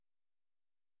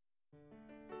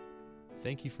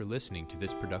Thank you for listening to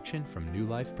this production from New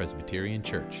Life Presbyterian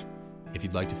Church. If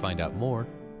you'd like to find out more,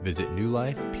 visit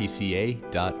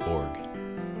newlifepca.org.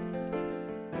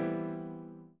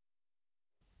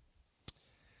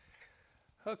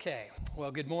 Okay, well,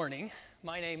 good morning.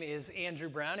 My name is Andrew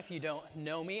Brown. If you don't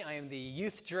know me, I am the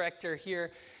youth director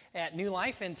here at New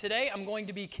Life, and today I'm going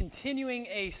to be continuing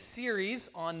a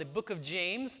series on the book of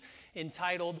James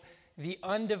entitled The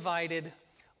Undivided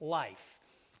Life.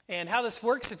 And how this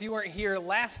works, if you weren't here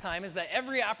last time, is that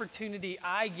every opportunity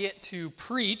I get to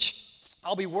preach,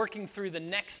 I'll be working through the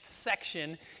next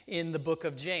section in the book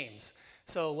of James.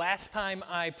 So last time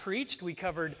I preached, we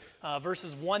covered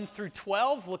verses 1 through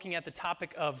 12, looking at the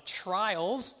topic of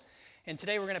trials. And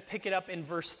today we're going to pick it up in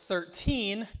verse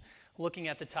 13, looking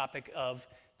at the topic of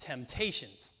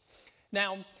temptations.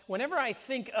 Now, whenever I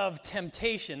think of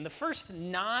temptation, the first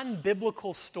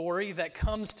non-biblical story that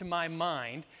comes to my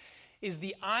mind is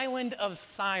the Island of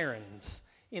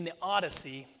Sirens in the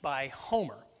Odyssey by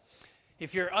Homer.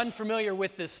 If you're unfamiliar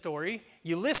with this story,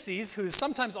 Ulysses, who is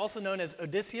sometimes also known as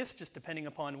Odysseus, just depending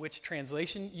upon which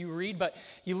translation you read, but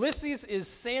Ulysses is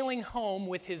sailing home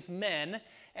with his men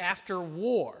after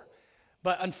war.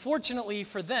 But unfortunately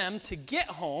for them, to get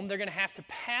home, they're going to have to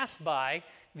pass by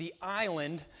the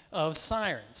Island of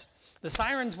Sirens. The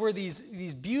Sirens were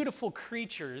these beautiful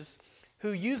creatures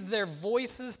who used their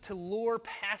voices to lure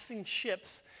passing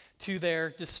ships to their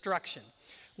destruction.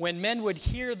 When men would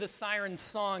hear the siren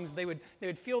songs, they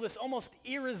would feel this almost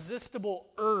irresistible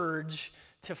urge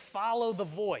to follow the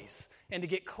voice and to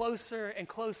get closer and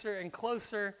closer and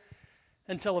closer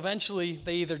until eventually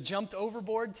they either jumped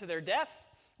overboard to their death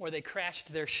or they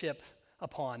crashed their ship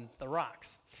upon the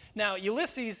rocks. Now,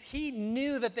 Ulysses, he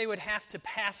knew that they would have to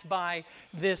pass by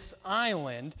this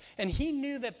island, and he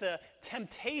knew that the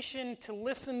temptation to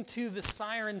listen to the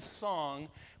siren's song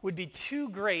would be too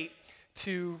great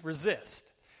to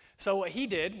resist. So what he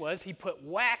did was he put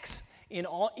wax in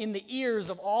the ears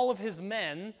of all of his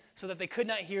men so that they could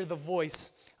not hear the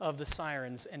voice of the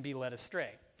sirens and be led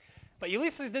astray. But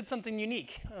Ulysses did something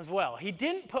unique as well. He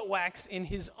didn't put wax in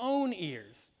his own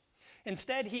ears.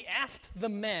 Instead, he asked the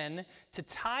men to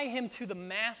tie him to the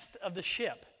mast of the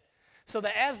ship so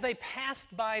that as they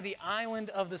passed by the Island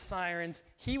of the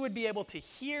Sirens, he would be able to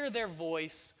hear their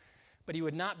voice, but he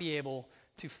would not be able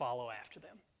to follow after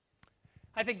them.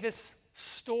 I think this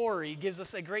story gives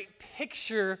us a great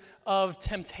picture of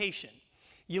temptation.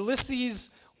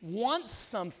 Ulysses wants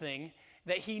something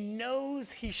that he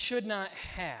knows he should not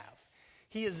have.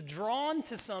 He is drawn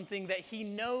to something that he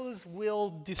knows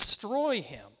will destroy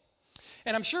him.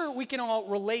 And I'm sure we can all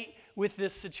relate with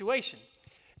this situation.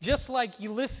 Just like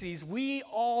Ulysses, we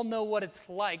all know what it's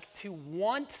like to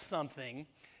want something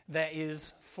that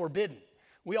is forbidden.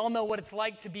 We all know what it's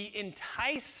like to be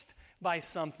enticed by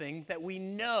something that we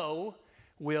know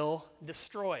will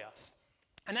destroy us.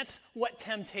 And that's what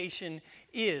temptation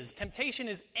is. Temptation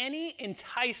is any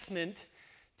enticement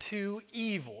to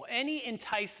evil, anything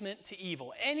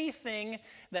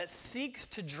that seeks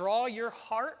to draw your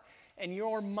heart and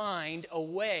your mind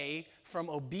away from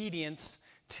obedience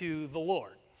to the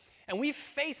Lord. And we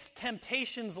face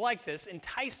temptations like this,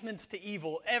 enticements to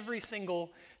evil, every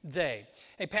single day.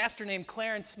 A pastor named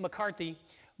Clarence McCartney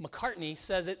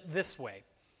says it this way: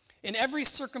 in every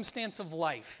circumstance of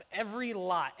life, every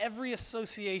lot, every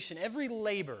association, every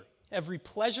labor, every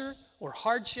pleasure or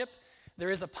hardship,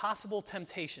 there is a possible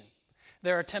temptation.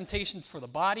 There are temptations for the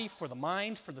body, for the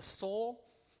mind, for the soul.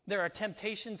 There are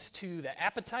temptations to the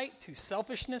appetite, to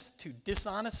selfishness, to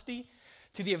dishonesty,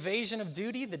 to the evasion of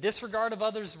duty, the disregard of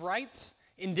others'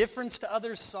 rights, indifference to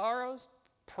others' sorrows,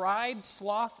 pride,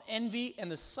 sloth, envy,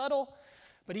 and the subtle,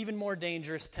 but even more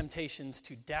dangerous temptations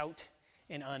to doubt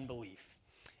and unbelief.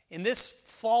 In this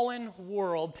fallen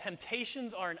world,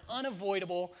 temptations are an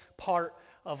unavoidable part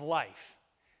of life.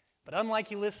 But unlike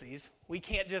Ulysses, we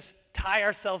can't just tie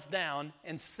ourselves down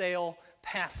and sail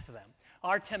past them.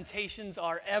 Our temptations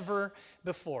are ever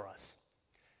before us.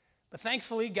 But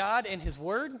thankfully, God, in His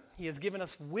Word, He has given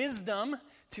us wisdom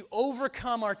to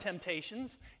overcome our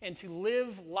temptations and to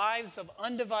live lives of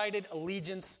undivided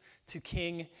allegiance to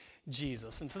King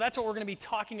Jesus. And so that's what we're going to be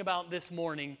talking about this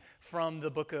morning from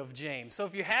the book of James. So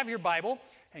if you have your Bible,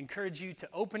 I encourage you to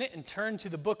open it and turn to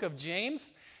the book of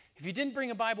James. If you didn't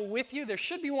bring a Bible with you, there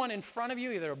should be one in front of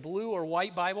you, either a blue or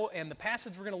white Bible. And the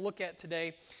passage we're going to look at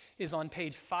today is on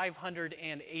page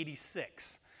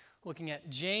 586, looking at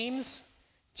James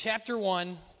chapter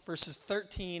 1, verses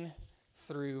 13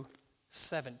 through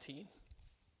 17.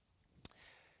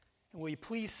 And will you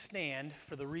please stand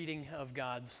for the reading of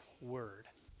God's word?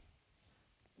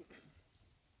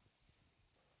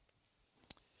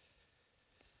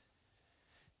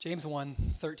 James 1,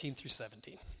 13 through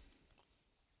 17.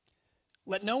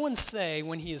 Let no one say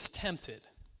when he is tempted,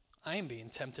 I am being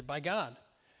tempted by God.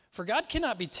 For God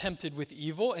cannot be tempted with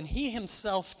evil, and he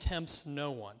himself tempts no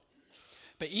one.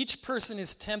 But each person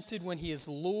is tempted when he is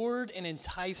lured and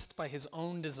enticed by his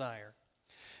own desire.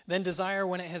 Then desire,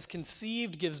 when it has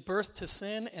conceived, gives birth to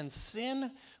sin, and sin,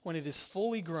 when it is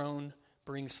fully grown,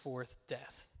 brings forth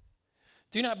death.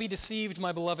 Do not be deceived,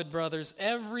 my beloved brothers.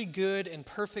 Every good and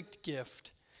perfect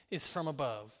gift is from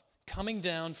above, coming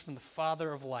down from the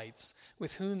Father of lights,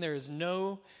 with whom there is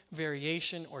no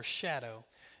variation or shadow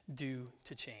due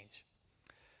to change.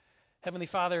 Heavenly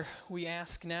Father, we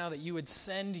ask now that you would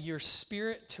send your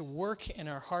Spirit to work in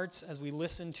our hearts as we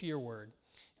listen to your word.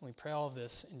 And we pray all of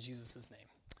this in Jesus'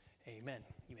 name. Amen.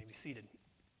 You may be seated.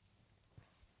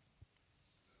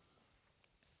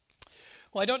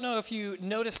 Well, I don't know if you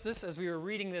noticed this as we were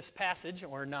reading this passage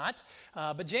or not,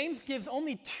 but James gives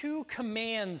only two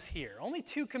commands here, only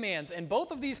two commands, and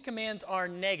both of these commands are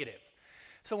negative.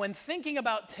 So when thinking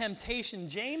about temptation,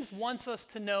 James wants us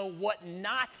to know what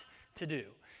not to do.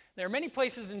 There are many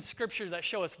places in Scripture that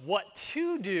show us what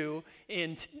to do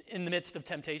in the midst of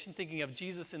temptation. Thinking of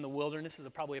Jesus in the wilderness is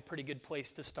probably a pretty good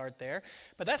place to start there.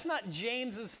 But that's not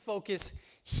James's focus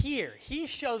here. He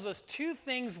shows us two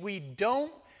things we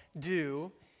don't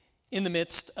do in the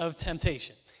midst of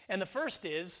temptation. And the first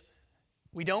is,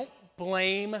 we don't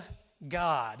blame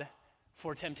God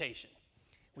for temptation.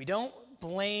 We don't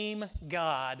blame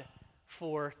God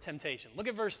for temptation. Look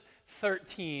at verse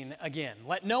 13 again.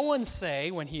 Let no one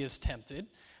say when he is tempted,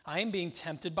 I am being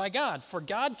tempted by God. For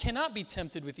God cannot be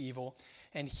tempted with evil,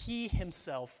 and he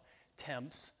himself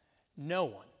tempts no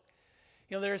one.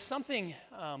 You know, there is something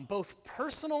both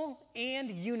personal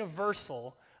and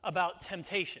universal about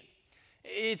temptation.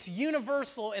 It's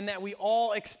universal in that we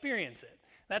all experience it.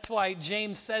 That's why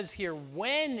James says here,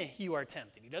 when you are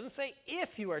tempted. He doesn't say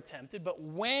if you are tempted, but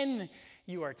when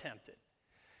you are tempted.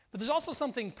 But there's also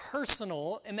something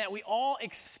personal in that we all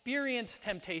experience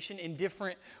temptation in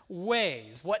different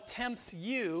ways. What tempts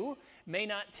you may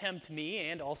not tempt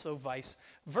me, and also vice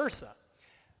versa.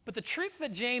 But the truth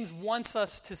that James wants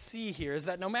us to see here is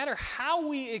that no matter how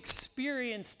we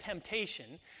experience temptation,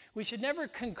 we should never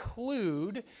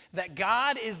conclude that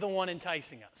God is the one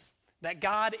enticing us, that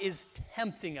God is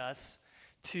tempting us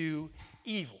to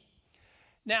evil.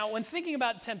 Now, when thinking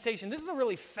about temptation, this is a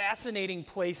really fascinating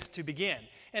place to begin.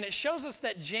 And it shows us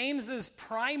that James's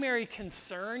primary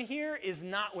concern here is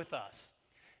not with us.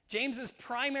 James's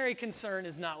primary concern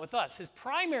is not with us. His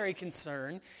primary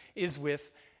concern is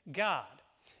with God.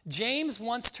 James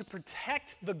wants to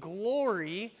protect the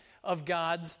glory of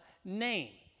God's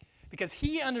name because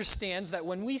he understands that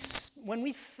when we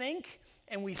think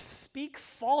and we speak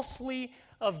falsely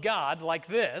of God like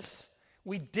this,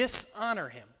 we dishonor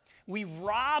him. We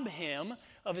rob him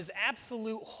of his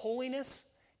absolute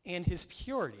holiness and his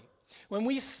purity. When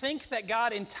we think that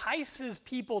God entices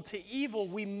people to evil,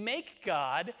 we make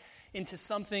God into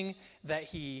something that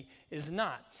he is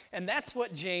not. And that's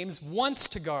what James wants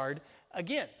to guard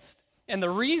against. And the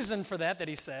reason for that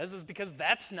he says is because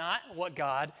that's not what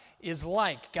God is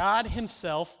like. God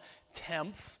himself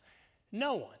tempts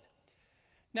no one.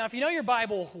 Now, if you know your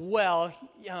Bible well,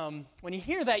 when you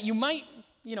hear that, you might,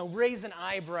 raise an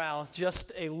eyebrow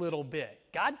just a little bit.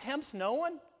 God tempts no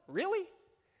one? Really?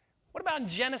 What about in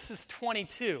Genesis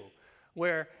 22,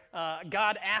 where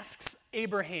God asks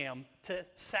Abraham to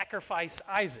sacrifice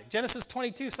Isaac? Genesis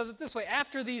 22 says it this way: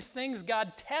 after these things,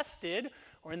 God tested,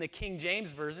 or in the King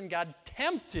James Version, God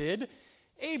tempted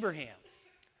Abraham.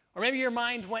 Or maybe your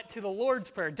mind went to the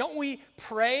Lord's Prayer. Don't we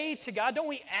pray to God? Don't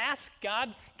we ask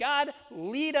God, God,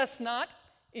 lead us not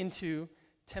into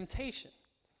temptation?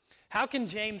 How can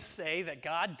James say that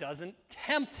God doesn't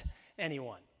tempt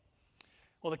anyone?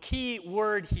 Well, the key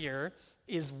word here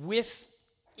is with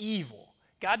evil.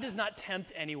 God does not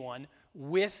tempt anyone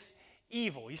with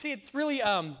evil. You see, it's really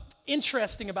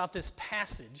interesting about this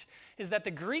passage is that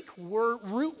the Greek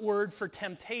root word for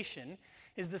temptation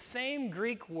is the same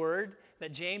Greek word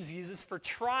that James uses for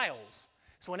trials.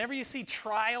 So whenever you see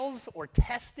trials or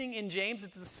testing in James,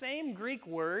 it's the same Greek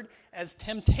word as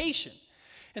temptation.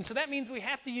 And so that means we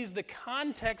have to use the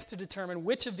context to determine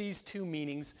which of these two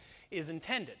meanings is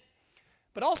intended.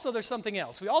 But also there's something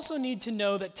else. We also need to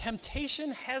know that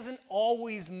temptation hasn't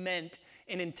always meant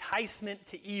an enticement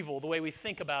to evil the way we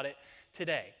think about it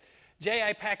today.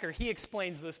 J.I. Packer, he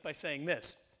explains this by saying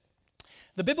this: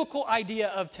 the biblical idea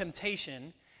of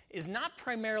temptation is not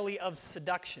primarily of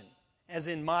seduction, as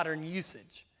in modern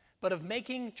usage, but of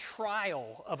making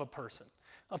trial of a person,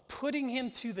 of putting him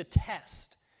to the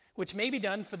test, which may be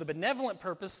done for the benevolent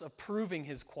purpose of proving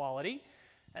his quality,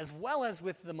 as well as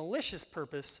with the malicious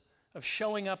purpose of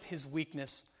showing up his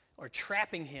weakness or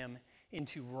trapping him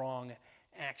into wrong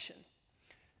action.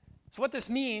 So what this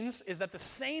means is that the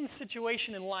same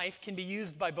situation in life can be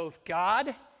used by both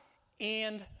God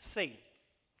and Satan.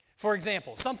 For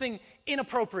example, something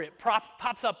inappropriate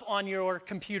pops up on your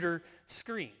computer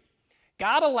screen.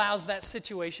 God allows that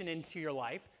situation into your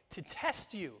life to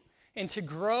test you and to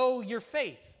grow your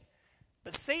faith.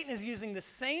 But Satan is using the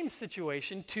same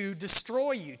situation to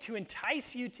destroy you, to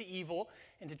entice you to evil,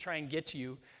 and to try and get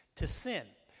you to sin.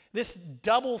 This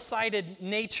double-sided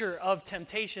nature of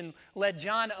temptation led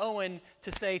John Owen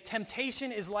to say,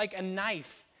 temptation is like a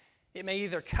knife. It may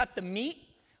either cut the meat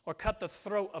or cut the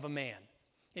throat of a man.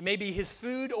 It may be his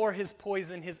food or his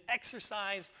poison, his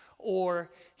exercise or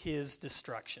his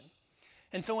destruction.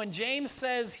 And so when James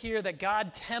says here that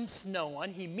God tempts no one,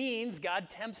 he means God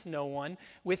tempts no one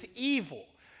with evil.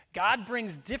 God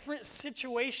brings different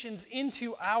situations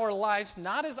into our lives,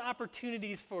 not as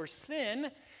opportunities for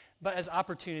sin, but as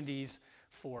opportunities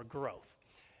for growth.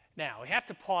 Now, we have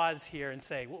to pause here and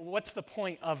say, what's the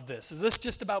point of this? Is this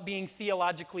just about being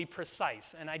theologically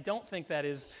precise? And I don't think that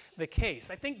is the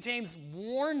case. I think James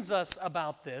warns us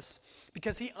about this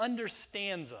because he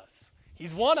understands us.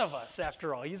 He's one of us,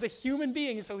 after all. He's a human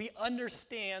being, and so he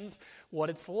understands what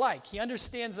it's like. He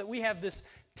understands that we have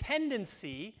this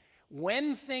tendency,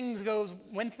 when things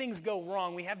go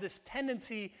wrong, we have this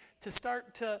tendency to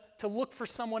start to look for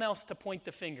someone else to point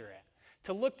the finger at,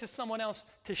 to look to someone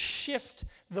else to shift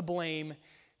the blame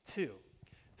to.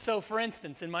 So, for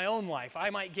instance, in my own life, I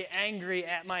might get angry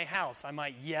at my house. I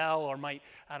might yell or might,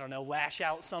 lash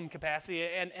out some capacity.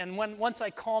 And once I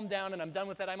calm down and I'm done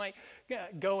with that, I might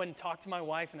go and talk to my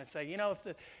wife and I'd say,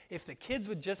 if the kids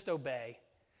would just obey,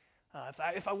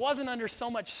 if I wasn't under so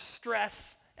much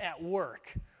stress at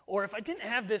work, or if I didn't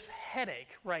have this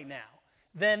headache right now,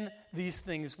 then these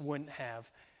things wouldn't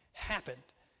have happened.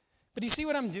 But do you see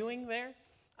what I'm doing there?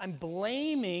 I'm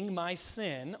blaming my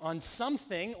sin on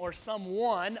something or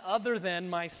someone other than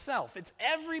myself. It's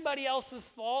everybody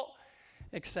else's fault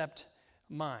except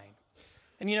mine.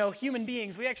 And human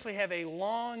beings, we actually have a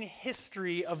long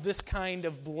history of this kind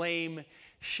of blame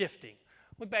shifting.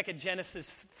 Look back at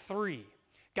Genesis 3.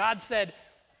 God said,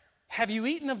 "Have you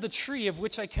eaten of the tree of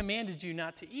which I commanded you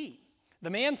not to eat?"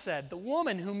 The man said, "The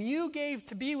woman whom you gave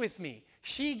to be with me,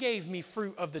 she gave me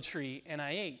fruit of the tree, and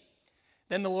I ate."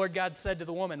 Then the Lord God said to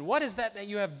the woman, "What is that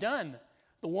you have done?"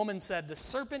 The woman said, "The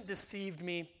serpent deceived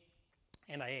me,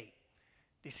 and I ate."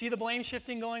 Do you see the blame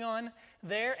shifting going on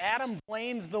there? Adam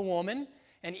blames the woman,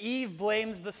 and Eve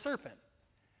blames the serpent.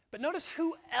 But notice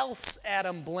who else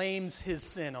Adam blames his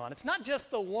sin on. It's not just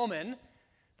the woman,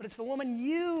 but it's the woman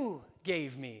you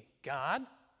gave me, God.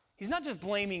 He's not just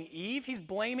blaming Eve, he's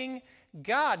blaming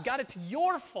God. God, it's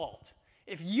your fault.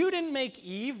 If you didn't make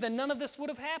Eve, then none of this would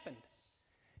have happened.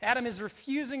 Adam is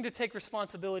refusing to take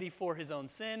responsibility for his own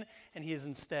sin, and he is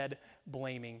instead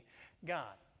blaming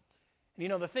God.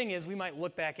 And the thing is, we might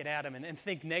look back at Adam and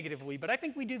think negatively, but I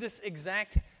think we do this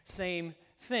exact same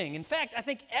thing. In fact, I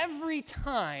think every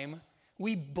time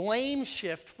we blame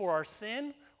shift for our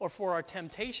sin or for our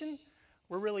temptation,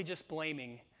 we're really just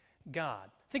blaming God.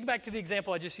 Think back to the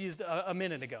example I just used a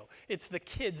minute ago. It's the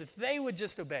kids, if they would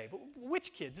just obey. But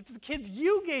which kids? It's the kids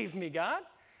you gave me, God.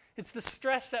 It's the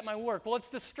stress at my work. Well, it's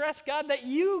the stress, God, that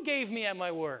you gave me at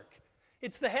my work.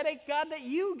 It's the headache, God, that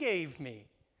you gave me.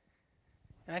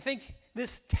 And I think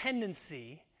this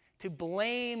tendency to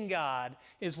blame God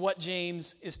is what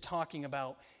James is talking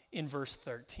about in verse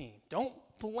 13. Don't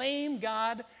blame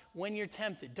God when you're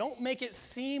tempted. Don't make it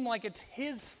seem like it's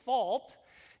his fault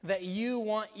that you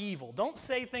want evil. Don't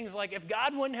say things like, if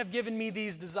God wouldn't have given me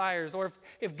these desires, or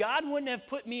if God wouldn't have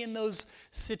put me in those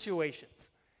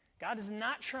situations. God is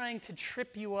not trying to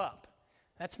trip you up.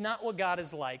 That's not what God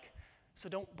is like. So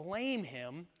don't blame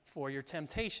him for your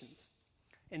temptations.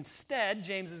 Instead,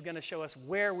 James is going to show us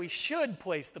where we should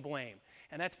place the blame,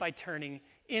 and that's by turning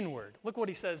inward. Look what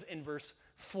he says in verse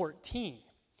 14.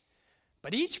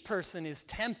 But each person is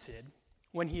tempted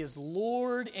when he is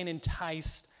lured and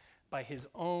enticed by his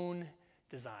own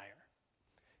desire.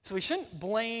 So we shouldn't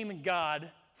blame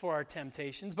God for our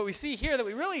temptations, but we see here that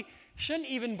we really shouldn't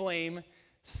even blame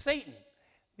Satan.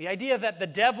 The idea that the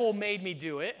devil made me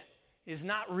do it is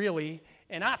not really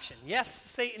an option. Yes,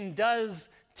 Satan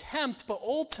does tempt, but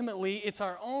ultimately it's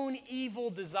our own evil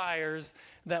desires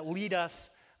that lead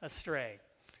us astray.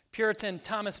 Puritan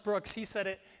Thomas Brooks, he said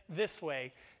it this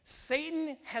way: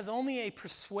 Satan has only a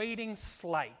persuading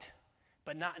sleight,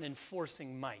 but not an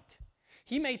enforcing might.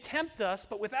 He may tempt us,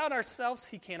 but without ourselves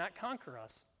he cannot conquer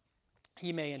us.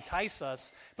 He may entice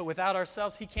us, but without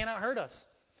ourselves he cannot hurt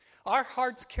us. Our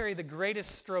hearts carry the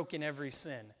greatest stroke in every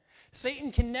sin.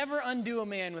 Satan can never undo a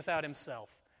man without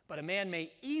himself, but a man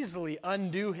may easily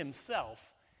undo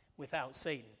himself without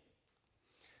Satan.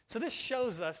 So this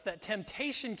shows us that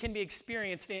temptation can be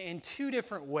experienced in two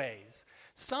different ways.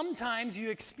 Sometimes you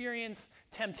experience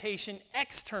temptation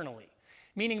externally,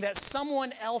 meaning that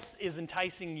someone else is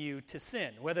enticing you to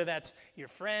sin, whether that's your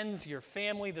friends, your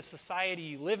family, the society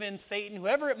you live in, Satan,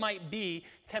 whoever it might be.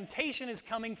 Temptation is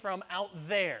coming from out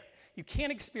there. You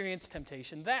can't experience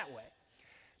temptation that way.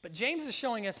 But James is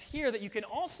showing us here that you can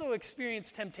also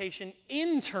experience temptation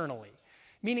internally,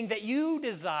 meaning that you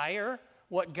desire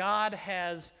what God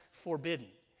has forbidden.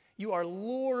 You are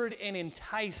lured and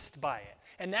enticed by it.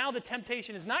 And now the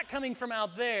temptation is not coming from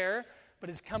out there, but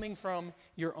is coming from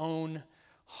your own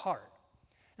heart.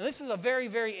 Now this is a very,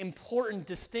 very important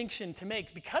distinction to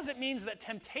make, because it means that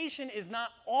temptation is not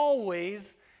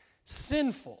always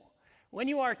sinful. When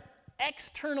you are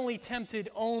externally tempted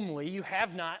only, you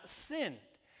have not sinned.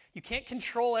 You can't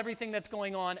control everything that's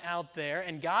going on out there,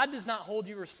 and God does not hold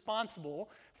you responsible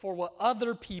for what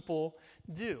other people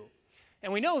do.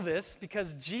 And we know this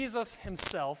because Jesus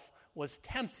himself was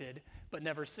tempted but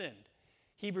never sinned.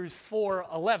 Hebrews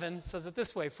 4:11 says it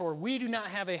this way, "For we do not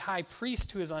have a high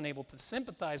priest who is unable to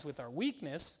sympathize with our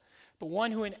weakness, but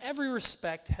one who in every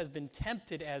respect has been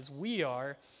tempted as we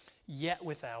are, yet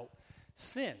without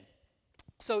sin."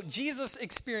 So Jesus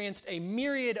experienced a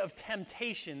myriad of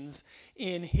temptations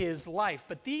in his life,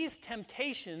 but these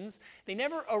temptations, they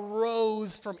never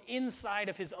arose from inside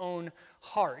of his own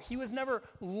heart. He was never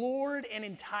lured and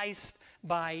enticed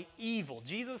by evil.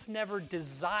 Jesus never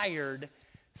desired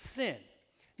sin.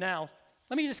 Now,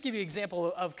 let me just give you an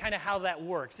example of kind of how that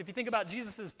works. If you think about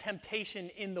Jesus'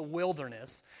 temptation in the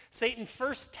wilderness, Satan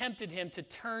first tempted him to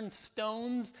turn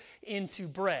stones into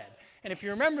bread. And if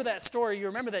you remember that story, you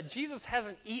remember that Jesus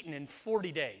hasn't eaten in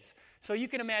 40 days. So you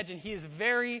can imagine he is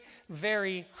very,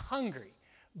 very hungry.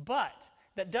 But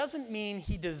that doesn't mean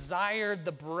he desired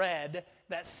the bread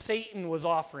that Satan was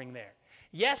offering there.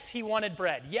 Yes, he wanted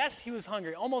bread. Yes, he was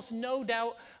hungry. Almost no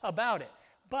doubt about it.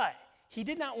 But he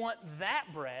did not want that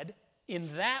bread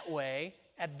in that way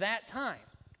at that time.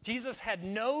 Jesus had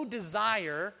no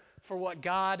desire for what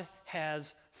God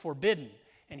has forbidden,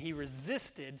 and he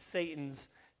resisted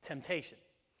Satan's temptation.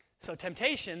 So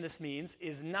temptation, this means,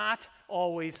 is not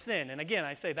always sin. And again,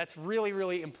 I say that's really,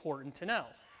 really important to know.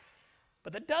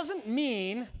 But that doesn't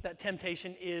mean that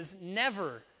temptation is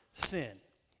never sin.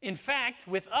 In fact,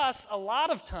 with us, a lot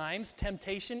of times,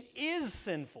 temptation is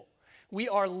sinful. We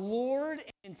are lured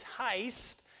and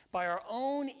enticed by our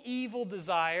own evil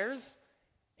desires,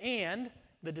 and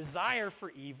the desire for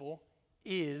evil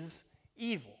is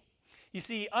evil. You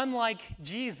see, unlike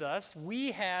Jesus,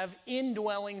 we have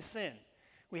indwelling sin.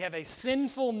 We have a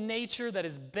sinful nature that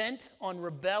is bent on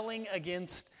rebelling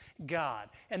against God.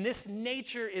 And this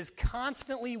nature is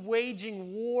constantly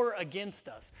waging war against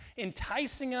us,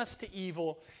 enticing us to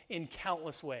evil in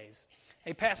countless ways.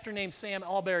 A pastor named Sam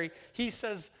Alberry, he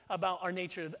says about our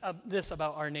nature, this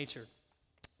about our nature.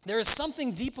 "There is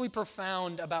something deeply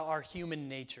profound about our human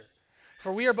nature,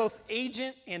 for we are both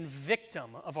agent and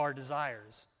victim of our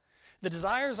desires. The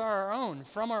desires are our own,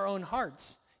 from our own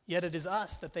hearts, yet it is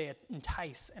us that they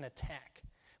entice and attack.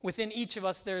 Within each of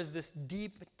us there is this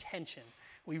deep tension.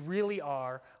 We really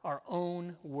are our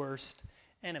own worst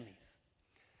enemies."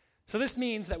 So this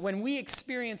means that when we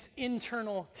experience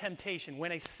internal temptation,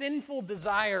 when a sinful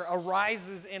desire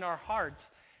arises in our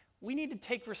hearts, we need to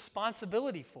take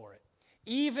responsibility for it.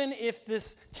 Even if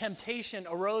this temptation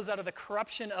arose out of the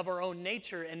corruption of our own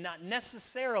nature and not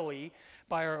necessarily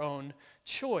by our own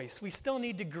choice, we still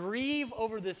need to grieve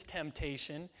over this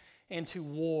temptation and to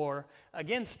war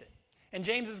against it. And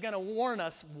James is going to warn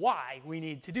us why we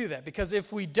need to do that. Because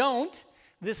if we don't,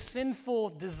 this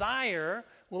sinful desire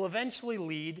will eventually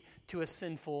lead to a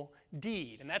sinful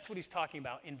deed. And that's what he's talking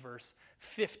about in verse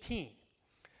 15.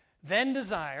 "Then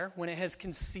desire, when it has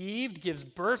conceived, gives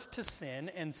birth to sin,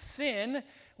 and sin,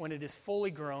 when it is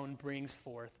fully grown, brings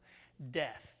forth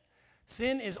death."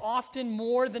 Sin is often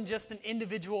more than just an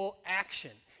individual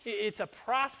action. It's a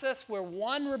process where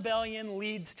one rebellion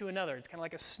leads to another. It's kind of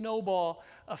like a snowball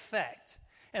effect.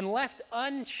 And left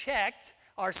unchecked,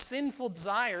 our sinful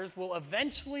desires will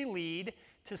eventually lead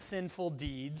to sinful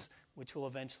deeds, which will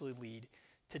eventually lead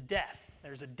to death.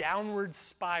 There's a downward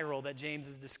spiral that James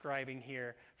is describing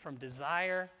here, from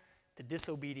desire to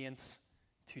disobedience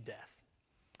to death.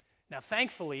 Now,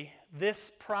 thankfully, this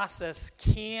process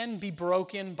can be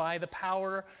broken by the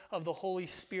power of the Holy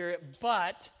Spirit,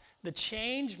 but the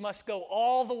change must go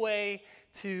all the way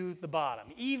to the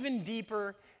bottom, even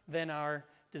deeper than our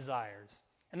desires.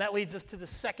 And that leads us to the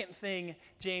second thing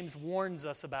James warns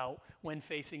us about when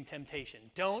facing temptation.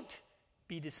 Don't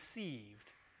be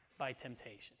deceived by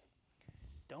temptation.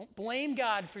 Don't blame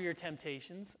God for your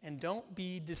temptations, and don't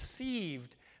be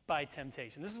deceived by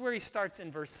temptation. This is where he starts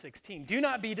in verse 16. Do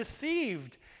not be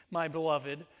deceived, my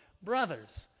beloved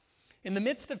brothers. In the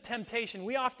midst of temptation,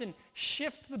 we often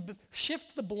shift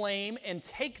the blame and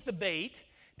take the bait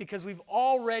because we've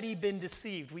already been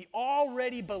deceived. We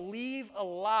already believe a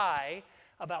lie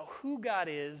about who God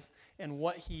is and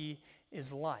what he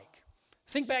is like.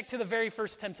 Think back to the very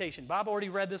first temptation. Bob already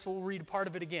read this, but we'll read part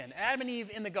of it again. Adam and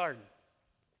Eve in the garden.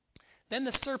 Then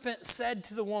the serpent said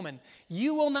to the woman,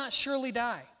 "You will not surely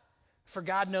die, for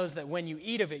God knows that when you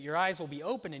eat of it, your eyes will be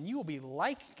open and you will be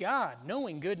like God,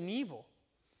 knowing good and evil."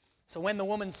 So when the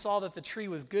woman saw that the tree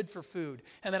was good for food,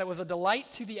 and that it was a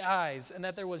delight to the eyes, and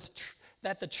that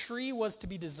that the tree was to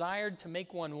be desired to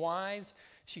make one wise,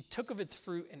 she took of its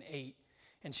fruit and ate.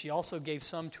 And she also gave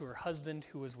some to her husband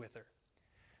who was with her.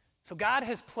 So God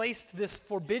has placed this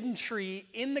forbidden tree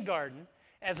in the garden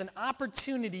as an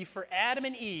opportunity for Adam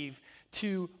and Eve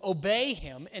to obey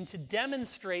him and to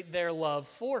demonstrate their love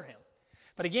for him.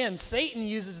 But again, Satan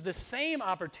uses the same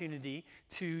opportunity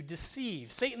to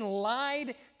deceive. Satan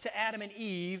lied to Adam and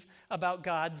Eve about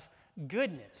God's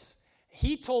goodness.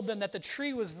 He told them that the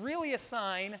tree was really a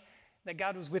sign that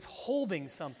God was withholding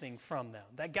something from them,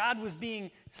 that God was being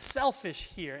selfish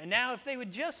here. And now if they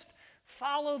would just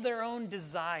follow their own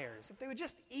desires, if they would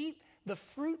just eat the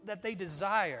fruit that they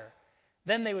desire,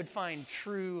 then they would find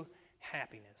true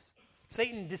happiness.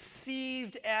 Satan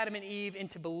deceived Adam and Eve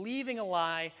into believing a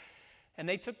lie, and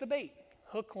they took the bait,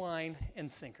 hook, line,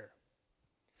 and sinker.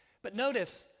 But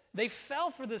notice, they fell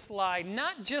for this lie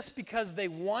not just because they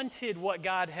wanted what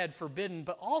God had forbidden,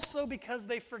 but also because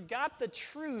they forgot the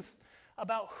truth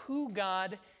about who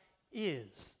God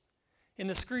is. In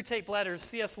the Screwtape Letters,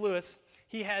 C.S. Lewis,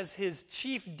 he has his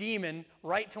chief demon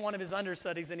write to one of his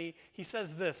understudies, and he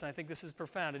says this, and I think this is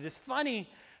profound. "It is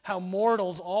funny how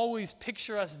mortals always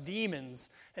picture us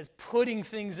demons as putting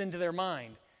things into their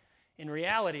mind. In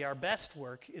reality, our best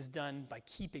work is done by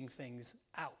keeping things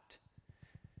out."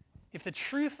 If the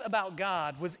truth about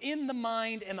God was in the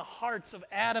mind and the hearts of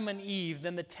Adam and Eve,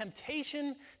 then the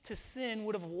temptation to sin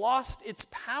would have lost its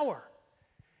power.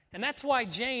 And that's why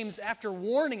James, after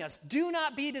warning us, do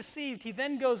not be deceived, he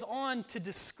then goes on to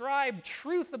describe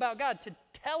truth about God, to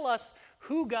tell us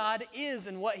who God is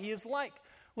and what he is like.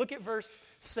 Look at verse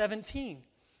 17.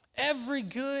 "Every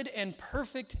good and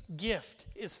perfect gift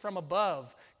is from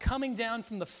above, coming down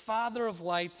from the Father of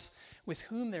lights, with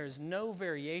whom there is no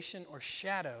variation or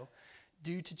shadow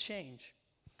due to change."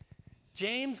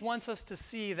 James wants us to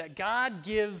see that God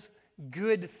gives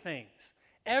good things.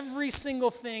 Every single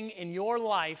thing in your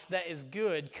life that is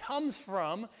good comes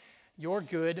from your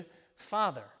good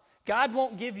Father. God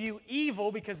won't give you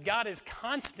evil because God is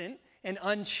constant and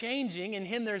unchanging. In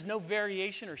him there's no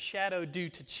variation or shadow due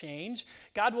to change.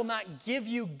 God will not give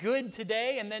you good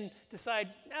today and then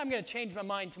decide, I'm going to change my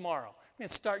mind tomorrow. I'm going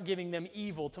to start giving them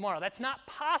evil tomorrow. That's not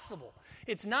possible.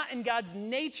 It's not in God's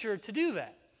nature to do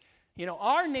that. You know,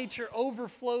 our nature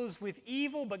overflows with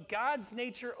evil, but God's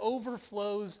nature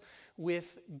overflows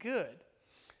with good.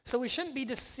 So we shouldn't be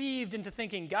deceived into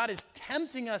thinking God is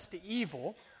tempting us to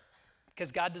evil,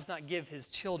 because God does not give his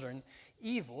children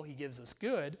evil, he gives us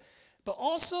good. But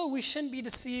also we shouldn't be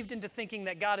deceived into thinking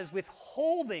that God is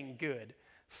withholding good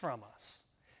from us.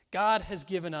 God has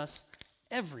given us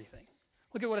everything.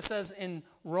 Look at what it says in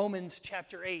Romans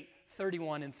chapter 8,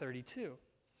 31 and 32.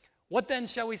 "What then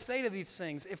shall we say to these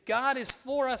things? If God is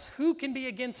for us, who can be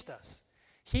against us?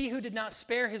 He who did not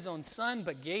spare his own son,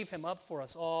 but gave him up for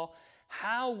us all,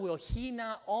 how will he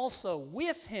not also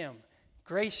with him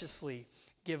graciously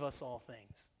give us all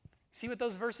things?" See what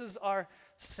those verses are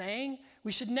saying?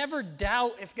 We should never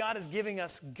doubt if God is giving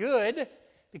us good,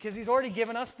 because he's already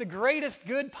given us the greatest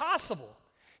good possible.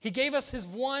 He gave us his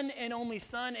one and only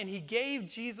Son, and he gave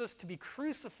Jesus to be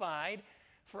crucified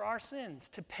for our sins,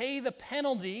 to pay the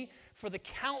penalty for the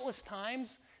countless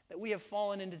times that we have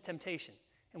fallen into temptation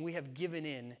and we have given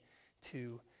in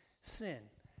to sin.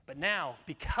 But now,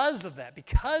 because of that,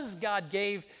 because God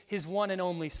gave his one and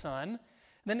only Son,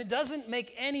 then it doesn't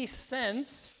make any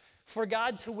sense for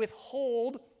God to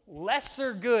withhold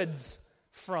lesser goods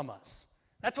from us.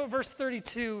 That's what verse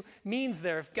 32 means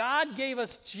there. If God gave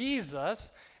us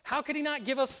Jesus, how could he not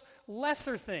give us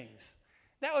lesser things?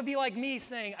 That would be like me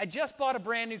saying, I just bought a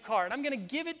brand new car, and I'm going to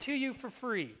give it to you for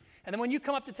free. And then when you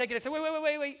come up to take it, I say,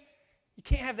 wait. You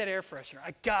can't have that air freshener.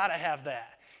 I got to have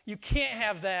that. You can't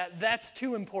have that. That's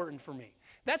too important for me.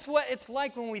 That's what it's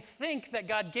like when we think that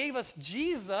God gave us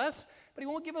Jesus, but he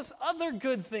won't give us other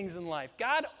good things in life.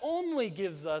 God only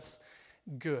gives us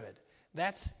good.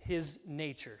 That's his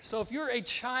nature. So if you're a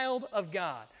child of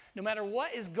God, no matter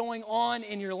what is going on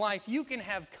in your life, you can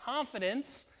have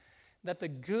confidence that the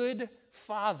good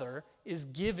Father is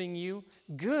giving you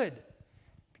good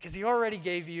because he already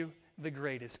gave you the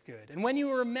greatest good. And when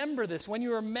you remember this, when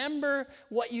you remember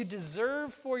what you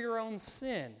deserve for your own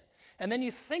sin, and then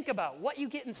you think about what you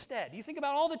get instead. You think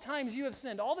about all the times you have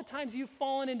sinned, all the times you've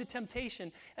fallen into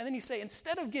temptation, and then you say,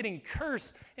 instead of getting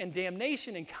curse and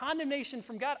damnation and condemnation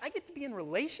from God, I get to be in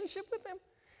relationship with him.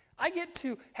 I get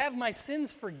to have my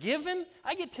sins forgiven.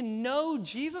 I get to know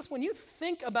Jesus. When you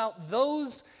think about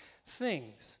those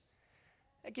things,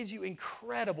 that gives you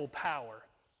incredible power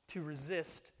to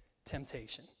resist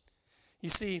temptation. You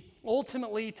see,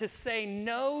 ultimately, to say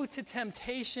no to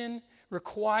temptation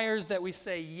requires that we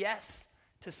say yes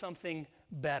to something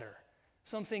better,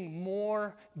 something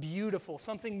more beautiful,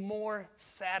 something more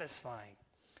satisfying.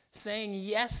 Saying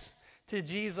yes to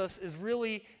Jesus is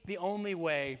really the only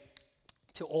way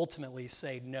to ultimately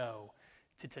say no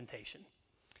to temptation.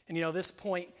 And this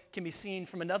point can be seen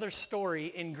from another story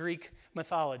in Greek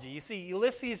mythology. You see,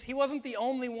 Ulysses, he wasn't the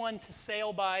only one to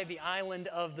sail by the island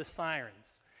of the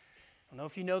Sirens. I don't know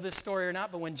if you know this story or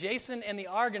not, but when Jason and the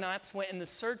Argonauts went in the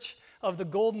search of the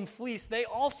Golden Fleece, they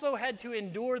also had to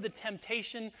endure the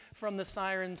temptation from the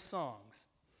Sirens' songs.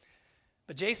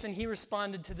 But Jason, he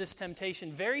responded to this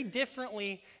temptation very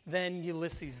differently than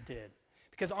Ulysses did.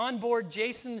 Because on board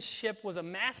Jason's ship was a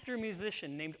master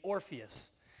musician named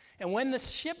Orpheus. And when the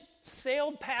ship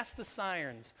sailed past the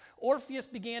Sirens, Orpheus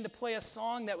began to play a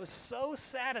song that was so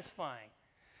satisfying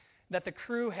that the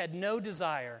crew had no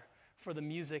desire for the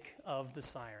music of the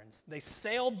Sirens. They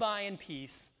sailed by in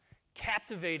peace,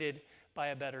 captivated by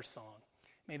a better song.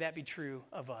 May that be true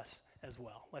of us as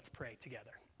well. Let's pray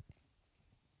together.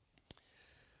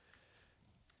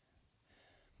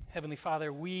 Heavenly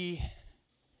Father, we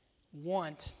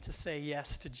want to say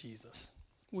yes to Jesus.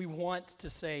 We want to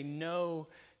say no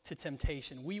to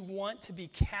temptation. We want to be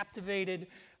captivated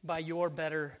by your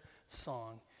better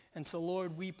song. And so,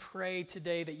 Lord, we pray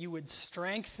today that you would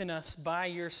strengthen us by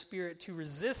your Spirit to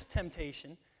resist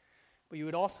temptation, but you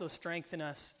would also strengthen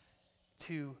us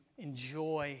to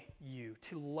enjoy you,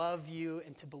 to love you,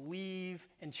 and to believe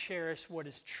and cherish what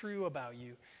is true about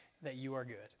you, that you are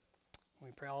good.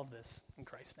 We pray all of this in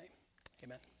Christ's name.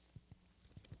 Amen.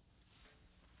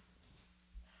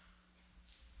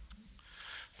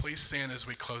 Please stand as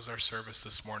we close our service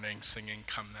this morning singing,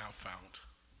 Come Thou Fount.